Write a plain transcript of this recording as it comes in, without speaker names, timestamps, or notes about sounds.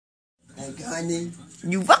honey.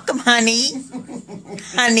 You welcome, honey.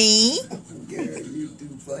 Honey. Girl, you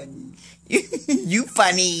too funny. You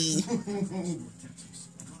funny.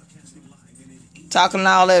 Talking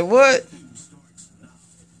all that what?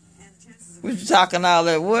 What you talking all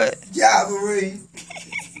that what? Jivoree.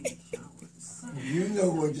 You know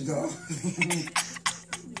what you're talking.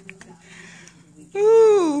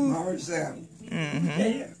 Ooh. Marcel.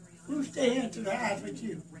 Who stay into the house with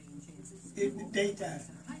you in the daytime?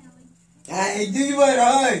 Hey, do you want to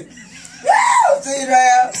hug? See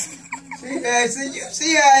that? See that? See, you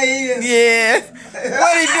see how he is? Yeah.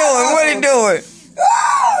 What he doing? What he doing?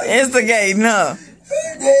 Instigating, huh?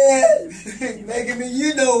 Yeah. Making me,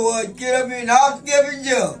 you know what? Get up here and hop, skip, and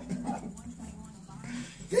jump.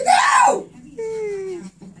 Get out!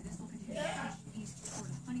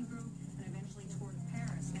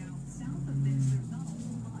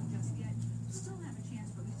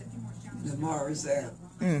 Marcel.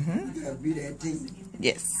 You gotta be that team.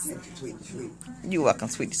 Yes. Sweetie, sweetie. You welcome,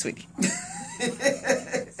 sweetie, sweetie.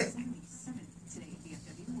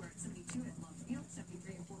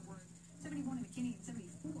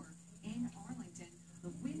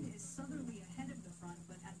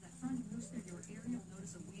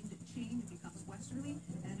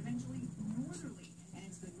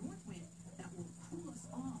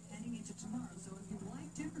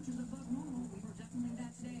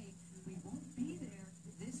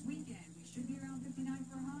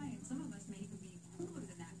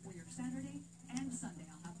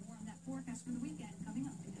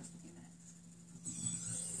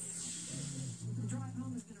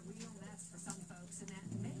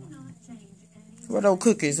 Where those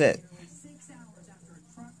cookies at?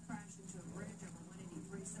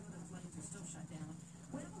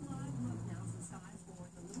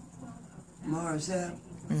 Marcel.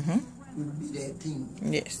 We'll be that team.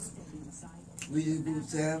 Yes. We just go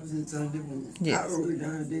Sabbath and Sunday morning. Yes. I wrote it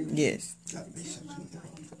down there. Yes.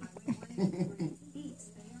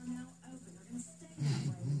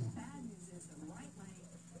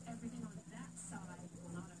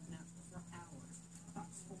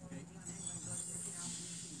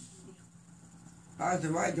 Pastor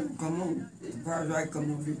Wright don't come on. Pastor Wright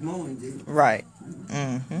come on this morning, dude. Right.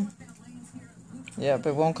 Yep,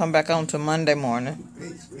 it won't come back on till Monday morning.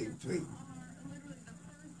 Sweet.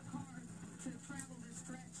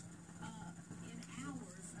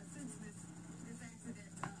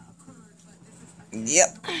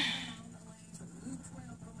 Yep.